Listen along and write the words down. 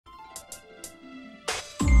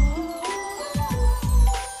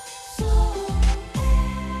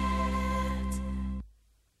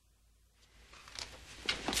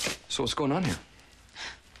So what's going on here?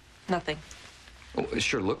 Nothing. Well, it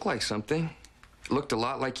sure looked like something. It looked a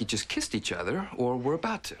lot like you just kissed each other, or were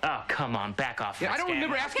about to. Oh, come on, back off. Yeah, I don't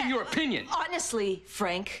remember asking your opinion. Honestly,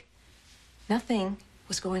 Frank, nothing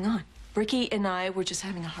was going on. Ricky and I were just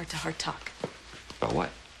having a heart-to-heart talk. About what?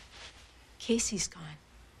 Casey's gone.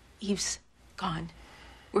 Eve's gone.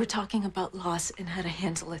 We were talking about loss and how to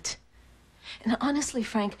handle it. And honestly,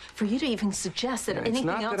 Frank, for you to even suggest that anything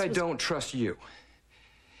else It's not that I don't trust you.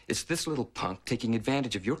 It's this little punk taking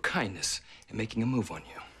advantage of your kindness and making a move on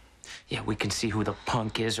you. Yeah, we can see who the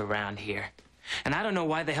punk is around here. And I don't know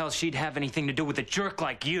why the hell she'd have anything to do with a jerk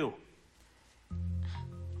like you.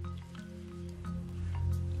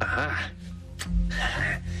 Aha.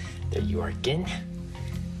 There you are again.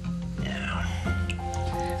 Now,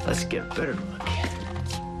 let's get a better look.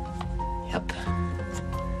 Yep.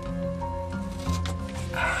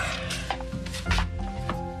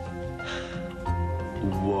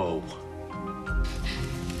 Whoa.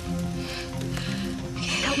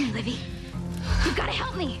 Help me, Livy. You've got to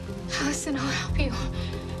help me. Listen, I'll help you.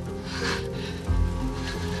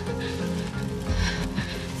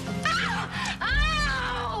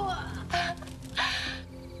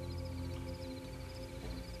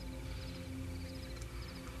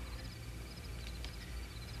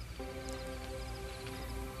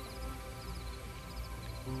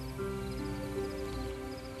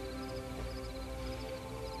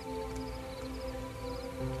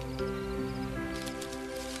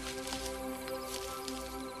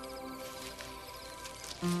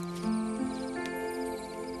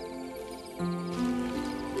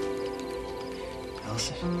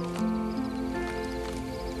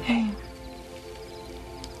 Hey.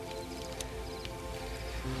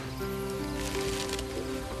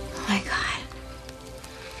 Oh my God.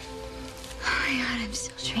 Oh my God, I'm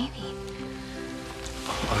still dreaming.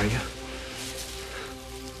 Are you?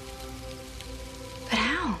 But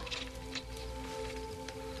how?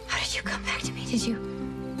 How did you come back to me? Did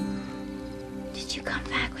you come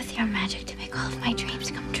back with your magic to make all of my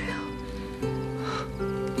dreams come true?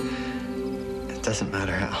 It doesn't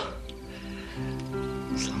matter how.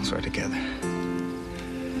 As long as we're together.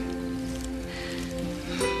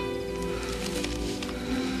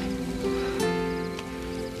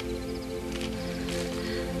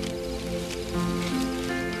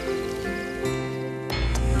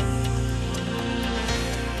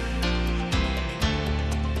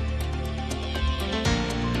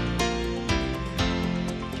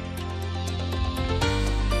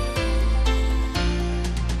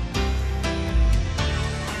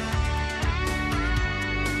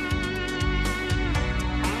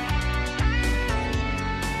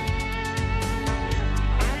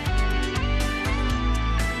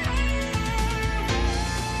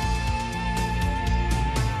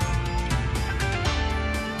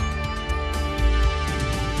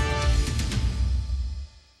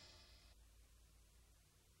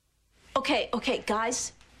 Okay,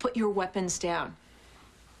 guys, put your weapons down.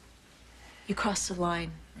 You crossed the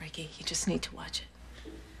line, Ricky. You just need to watch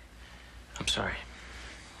it. I'm sorry.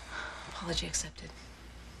 Apology accepted.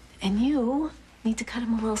 And you need to cut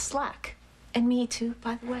him a little slack. And me too,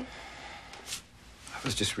 by the way. I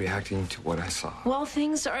was just reacting to what I saw. Well,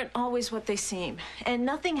 things aren't always what they seem. And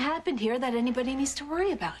nothing happened here that anybody needs to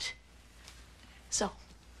worry about. So,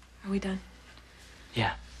 are we done?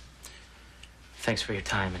 Yeah. Thanks for your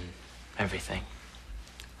time and everything.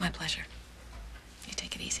 My pleasure. You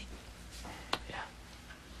take it easy. Yeah.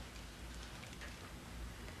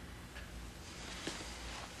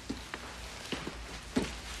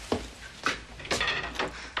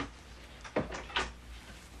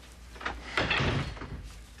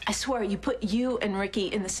 I swear, you put you and Ricky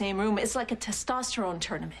in the same room, it's like a testosterone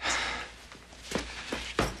tournament.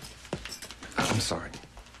 I'm sorry.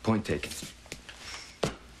 Point taken.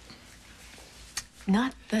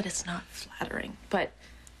 Not that it's not flattering, but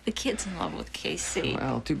the kid's in love with Casey.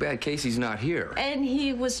 Well, too bad Casey's not here. And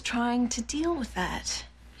he was trying to deal with that.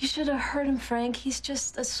 You should have heard him, Frank. He's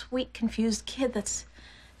just a sweet, confused kid that's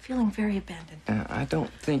feeling very abandoned. I don't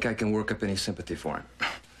think I can work up any sympathy for him.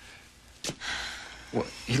 Well,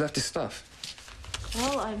 he left his stuff.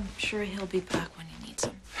 Well, I'm sure he'll be back when he needs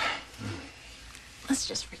him. Let's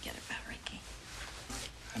just forget about Ricky.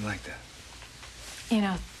 I like that. You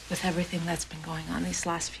know, with everything that's been going on these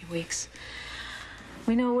last few weeks,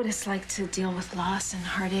 we know what it's like to deal with loss and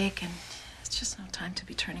heartache, and it's just no time to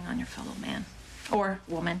be turning on your fellow man. Or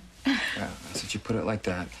woman. Well, since you put it like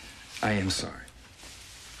that, I am sorry.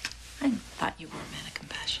 I thought you were a man of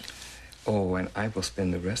compassion. Oh, and I will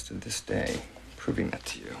spend the rest of this day proving that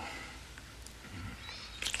to you.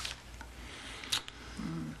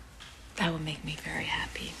 That would make me very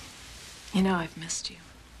happy. You know I've missed you.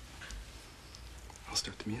 I'll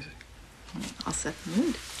start the music. I'll set the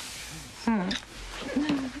mood.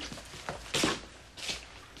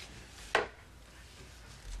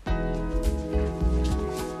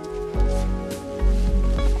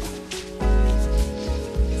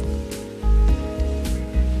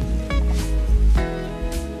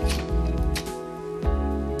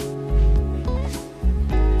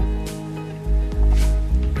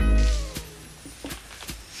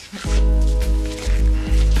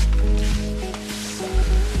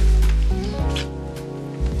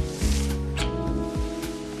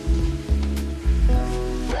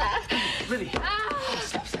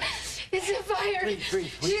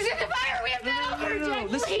 Breathe. She's in the fire. We have to help her, Jack.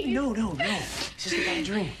 Listen, no. It's just a bad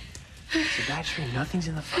dream. It's a bad dream. Nothing's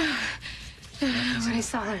in the fire. When I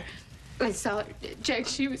saw her, Jack,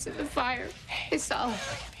 she was in the fire. I saw her.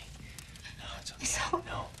 Look at me. No, it's okay.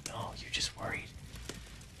 No, you're just worried.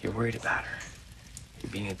 You're worried about her.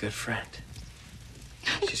 You're being a good friend.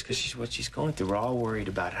 Just because she's what she's going through. We're all worried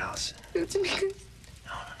about Allison. It's because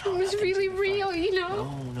No. it was really real, you know?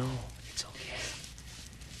 No. It's okay.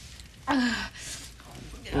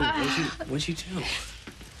 What'd you do?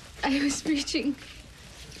 I was reaching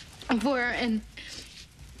for her and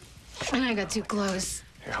I got too close.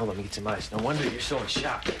 Here, hold on, let me get some ice. No wonder you're so in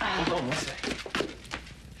shock. Hold on one second.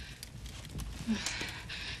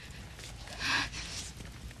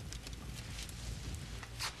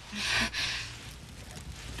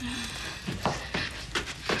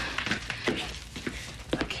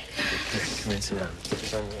 Okay, come in, sit down. Put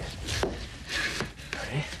this on your ear. All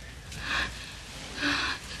right?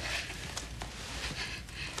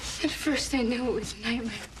 At first I knew it was a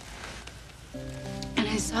nightmare. And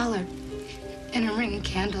I saw her in a ring of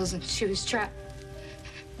candles and she was trapped.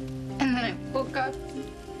 And then I woke up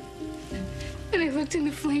and I looked in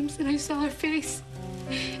the flames and I saw her face.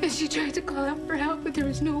 And she tried to call out for help, but there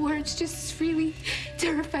was no words, just this really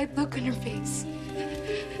terrified look on her face.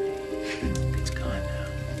 It's gone now.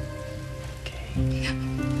 Okay.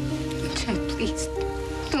 Jack, please,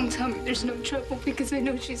 don't tell me there's no trouble because I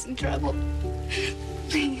know she's in trouble.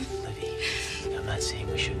 Please. Livy, I'm not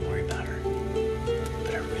saying we shouldn't worry about her,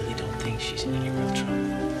 but I really don't think she's in any real trouble.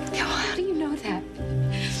 Yeah, well, how do you know that?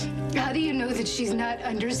 How do you know that she's not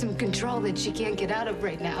under some control that she can't get out of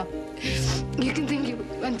right now? You can think you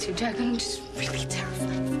want to, Jack, but I'm just really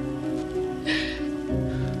terrified.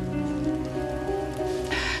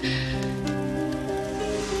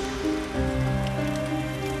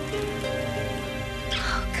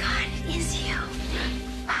 Oh, God, it is you.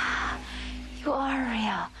 You are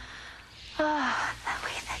real. Oh, the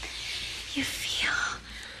way that you feel.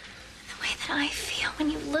 The way that I feel when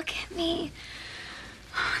you look at me.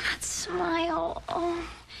 Oh, that smile. Oh,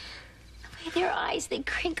 the way your eyes, they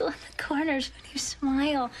crinkle in the corners when you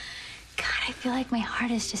smile. God, I feel like my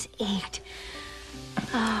heart has just ached.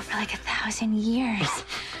 Oh, for like 1,000 years.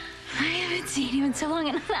 I haven't seen you in so long,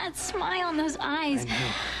 and that smile and those eyes.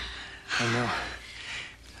 I know.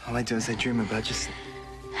 All I do is I dream about just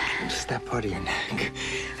that part of your neck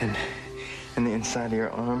and the inside of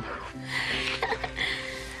your arm.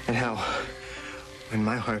 And how when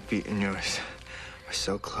my heartbeat and yours are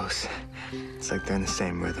so close, it's like they're in the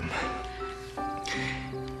same rhythm.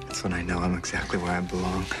 That's when I know I'm exactly where I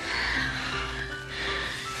belong.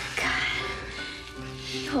 God,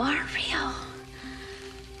 you are real.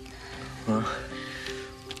 Well,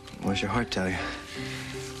 what does your heart tell you?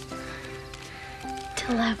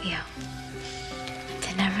 To love you.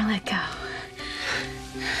 To never let go.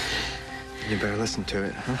 You better listen to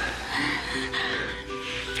it, huh?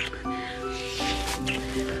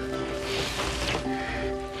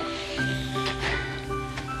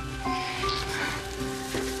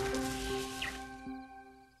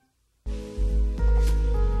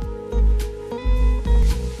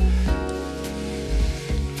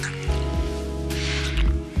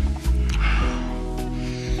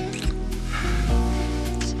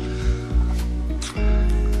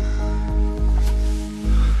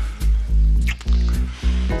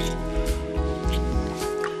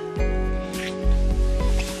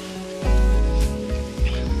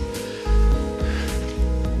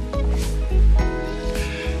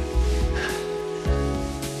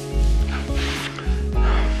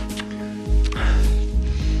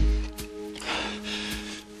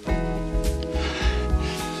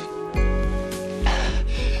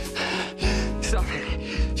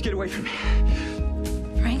 Get away from me.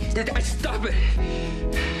 Frank? Stop it!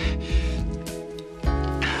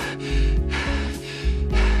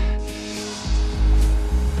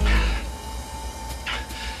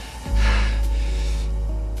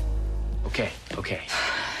 Okay.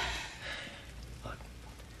 Look,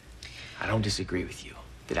 I disagree with you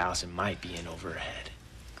that Allison might be in over her head.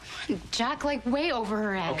 Jack, like, way over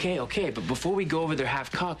her head. Okay, but before we go over there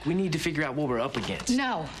half-cocked, we need to figure out what we're up against.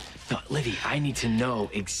 No. No, Livy, I need to know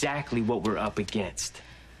exactly what we're up against.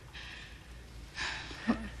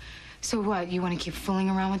 So what, you want to keep fooling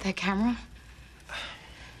around with that camera?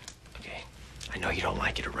 Okay, I know you don't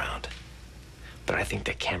like it around, but I think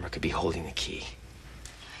that camera could be holding the key.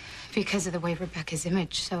 Because of the way Rebecca's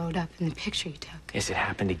image showed up in the picture you took. Yes, it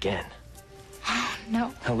happened again. Oh,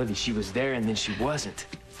 no. Now, Livy, she was there and then she wasn't.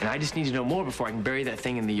 And I just need to know more before I can bury that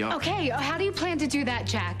thing in the yard. Okay, how do you plan to do that,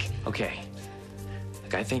 Jack? Okay.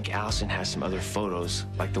 Look, I think Allison has some other photos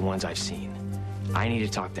like the ones I've seen. I need to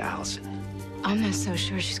talk to Allison. I'm not so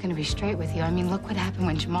sure she's gonna be straight with you. I mean, look what happened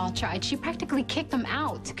when Jamal tried. She practically kicked him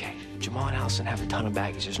out. Okay, Jamal and Allison have a ton of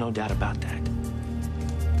baggage. There's no doubt about that.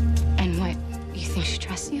 And what, you think she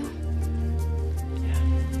trusts you?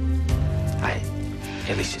 Yeah.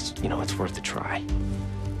 At least it's, it's worth a try.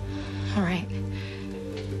 All right.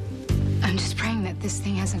 I'm just praying that this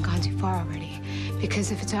thing hasn't gone too far already.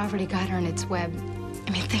 Because if it's already got her in its web,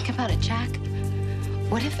 I mean, think about it, Jack.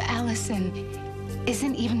 What if Allison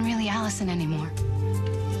isn't even really Allison anymore?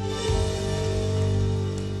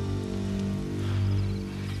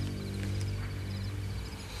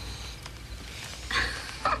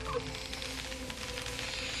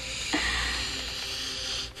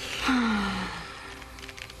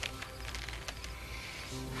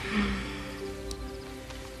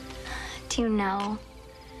 Do you know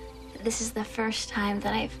that this is the first time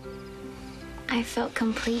that I've felt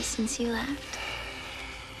complete since you left?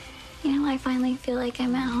 I finally feel like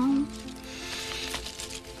I'm at home.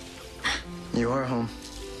 You are home.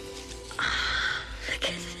 Look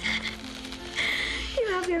at that. You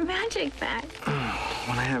have your magic back.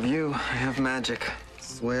 When I have you, I have magic.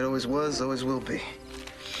 It's the way it always was, always will be.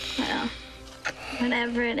 Well,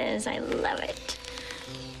 whatever it is, I love it.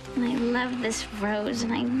 And I love this rose,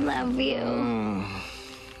 and I love you. And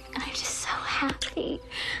I'm just so happy.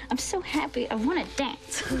 I'm so happy. I want to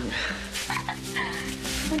dance.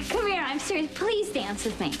 Come here, I'm serious. Please dance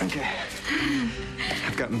with me. Okay.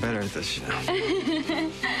 I've gotten better at this,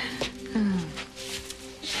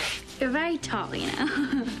 You're very tall,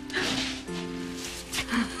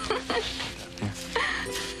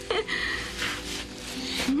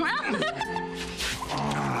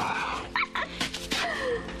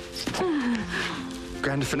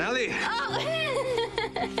 Grand finale.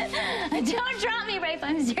 Don't drop me, Rafe.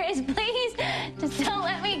 I'm serious. Please, just don't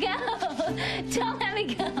let me go. Don't let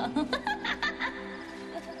me go.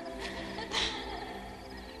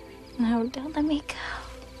 No, don't let me go.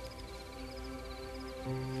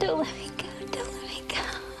 Don't let me go. Don't let me go.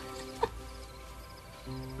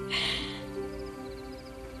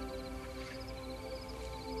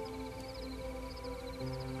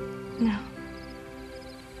 No.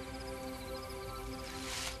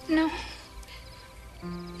 No.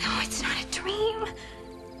 No, it's not a dream.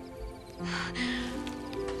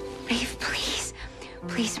 Rafe, please.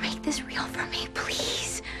 Please make this real for me,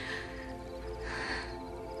 please.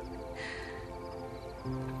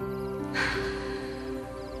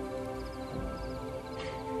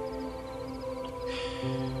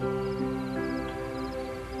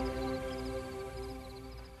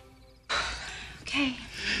 Okay.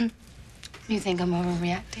 You think I'm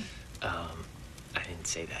overreacting? I didn't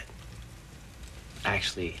say that.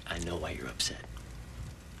 Actually, I know why you're upset.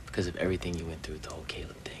 Because of everything you went through with the whole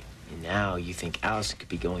Caleb thing. And now you think Allison could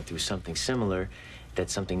be going through something similar, that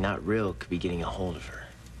something not real could be getting a hold of her.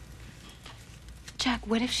 Jack,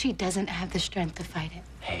 what if she doesn't have the strength to fight it?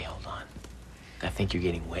 Hey, hold on. I think you're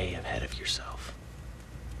getting way ahead of yourself.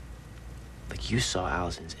 Like, you saw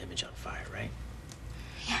Allison's image on fire, right?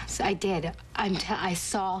 Yes, I did. I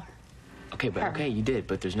saw Okay, but her. okay, you did,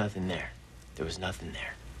 but there's nothing there. There was nothing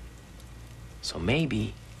there. So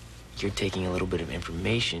maybe you're taking a little bit of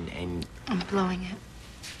information and... I'm blowing it.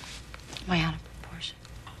 Way out of proportion.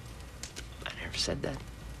 I never said that.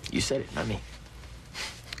 You said it, not me.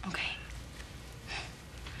 Okay.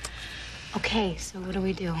 Okay, so what do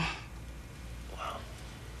we do? Well,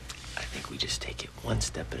 I think we just take it one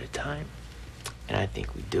step at a time. And I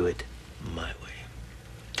think we do it my way.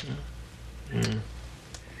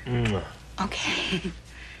 Okay.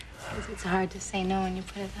 Because it's hard to say no when you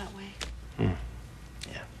put it that way.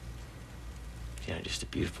 Yeah. You're just a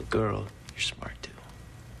beautiful girl. You're smart, too.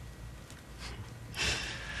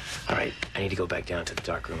 All right, I need to go back down to the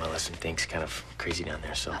dark room. I left some things kind of crazy down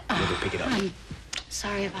there, so I'm gonna go pick it up. I'm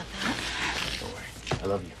sorry about that. Don't worry. I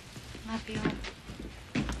love you. Love you.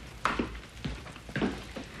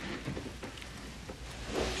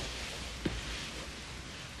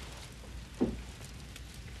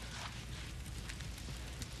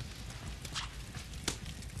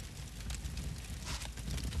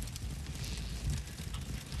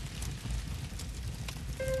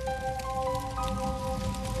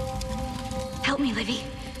 me, Livy.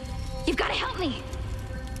 You've got to help me.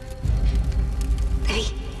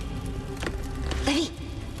 Livy. Livy.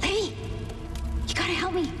 Livy. You gotta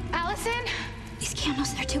help me. Allison? These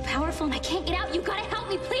candles, they're too powerful and I can't get out. You gotta help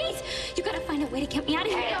me, please. You gotta find a way to get me out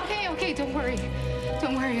of here. Okay, don't worry.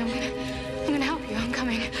 Don't worry, I'm gonna help you. I'm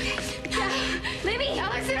coming. Yeah. Livy!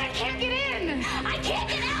 Allison, I can't get in! I can't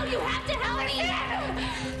get out! You have to help me!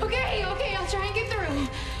 Okay, I'll try and get through.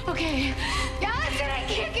 Okay. Allison, I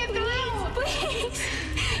can't get through! Please!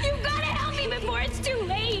 You've gotta help me before it's too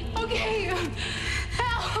late! Okay.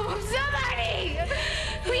 Help! Somebody!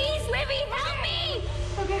 Please, Livy, help me!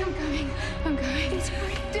 Okay, I'm coming. It's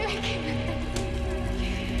hurry.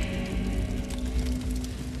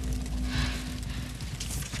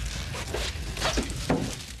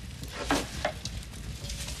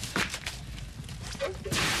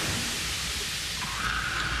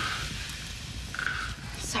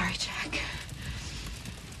 Sorry, Jack.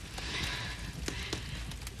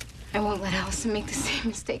 I won't let Allison make the same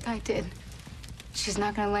mistake I did. She's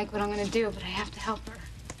not gonna like what I'm gonna do, but I have to help her.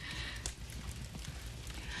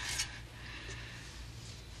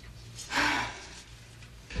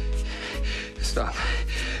 Stop.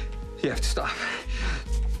 You have to stop.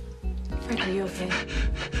 Frank, are you okay?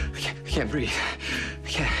 I can't breathe. I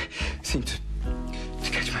can't seem to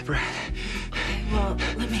catch my breath. Okay, well,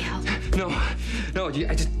 let me help. No,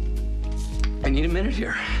 I need a minute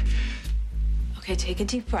here. Okay, take a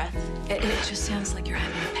deep breath. It just sounds like you're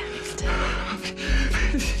having a panic attack.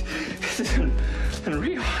 This is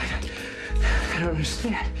unreal. I don't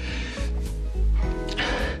understand.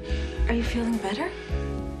 Are you feeling better?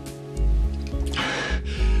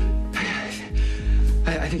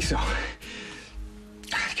 I think so.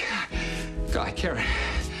 God, Karen.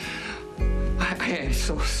 I am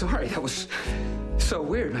so sorry. That was so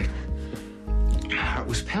weird. My heart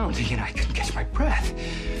was pounding and I couldn't catch my breath.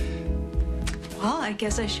 Well, I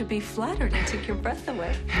guess I should be flattered I took your breath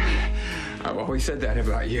away. I've always said that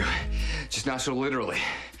about you, just not so literally.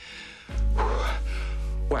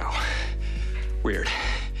 Wow. Weird.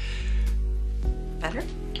 Better?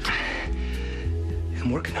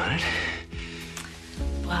 I'm working on it.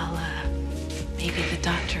 Well, maybe the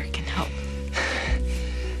doctor can help.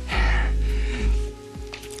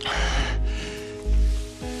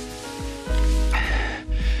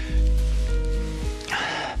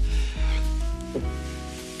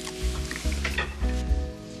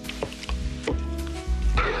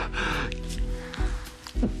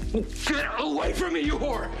 Get away from me, you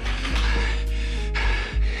whore!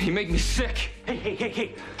 You make me sick.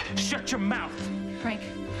 Hey. Shut your mouth. Frank.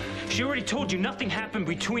 She already told you nothing happened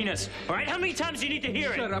between us, all right? How many times do you need to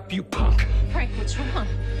hear it? Shut up, you punk. Frank, what's wrong?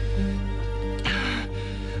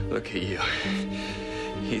 Look at you.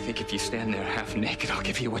 You think if you stand there half naked, I'll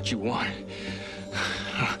give you what you want?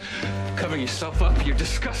 Covering yourself up, you're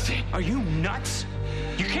disgusting. Are you nuts?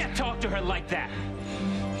 You can't talk to her like that.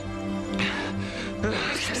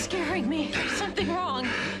 You're scaring me. There's something wrong.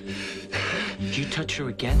 You touch her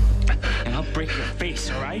again, and I'll break your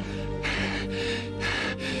face, all right?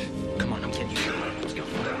 Come on, I'm getting you. Let's go.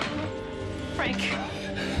 Frank.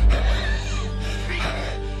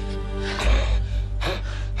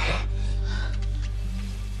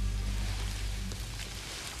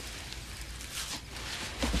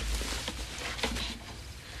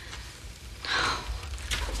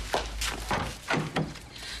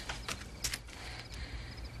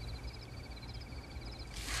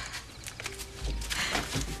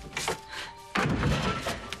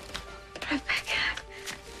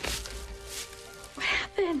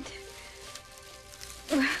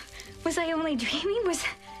 Was I only dreaming? Was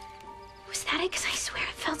that it? Because I swear it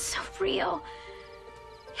felt so real.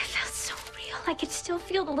 It felt so real. I could still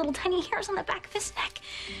feel the little tiny hairs on the back of his neck.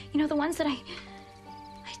 You know, the ones that I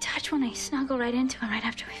touch when I snuggle right into him right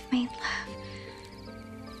after we've made love.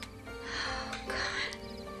 Oh, God.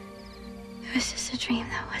 It was just a dream,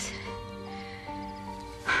 though, wasn't it?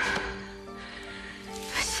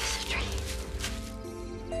 It was just a dream.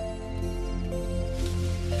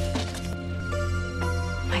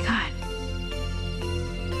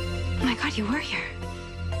 Oh my God, you were here.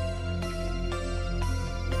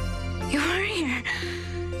 You were here.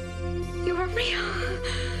 You were real.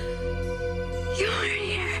 You were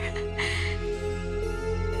here.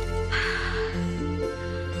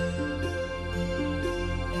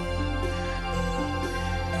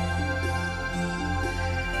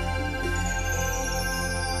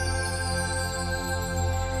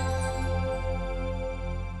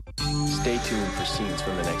 Stay tuned for scenes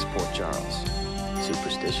from the next Port Charles.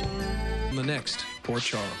 Superstition. The next Port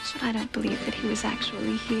Charles. But I don't believe that he was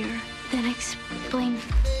actually here. Then explain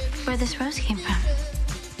where this rose came from.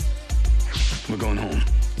 We're going home.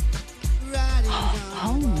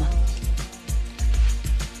 Home?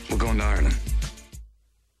 We're going to Ireland.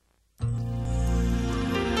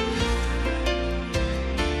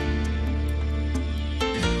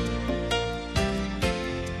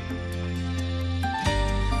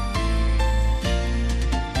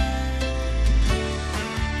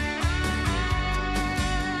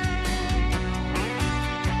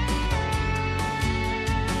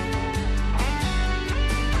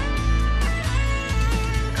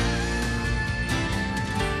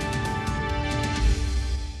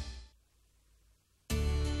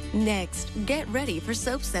 Next, get ready for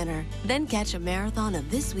Soap Center. Then catch a marathon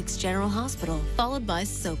of this week's General Hospital, followed by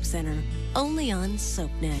Soap Center, only on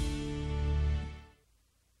SoapNet.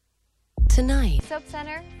 Tonight, Soap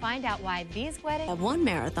Center, find out why these weddings have one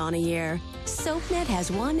marathon a year. SoapNet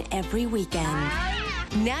has one every weekend.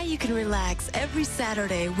 Now you can relax every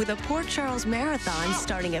Saturday with a Port Charles Marathon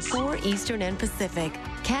starting at 4 Eastern and Pacific.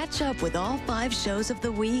 Catch up with all 5 shows of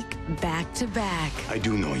the week, back to back. I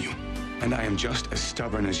do know you, and I am just as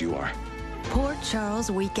stubborn as you are. Port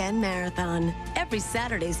Charles Weekend Marathon, every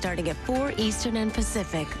Saturday starting at 4 Eastern and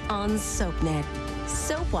Pacific on SoapNet.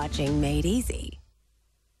 Soap watching made easy.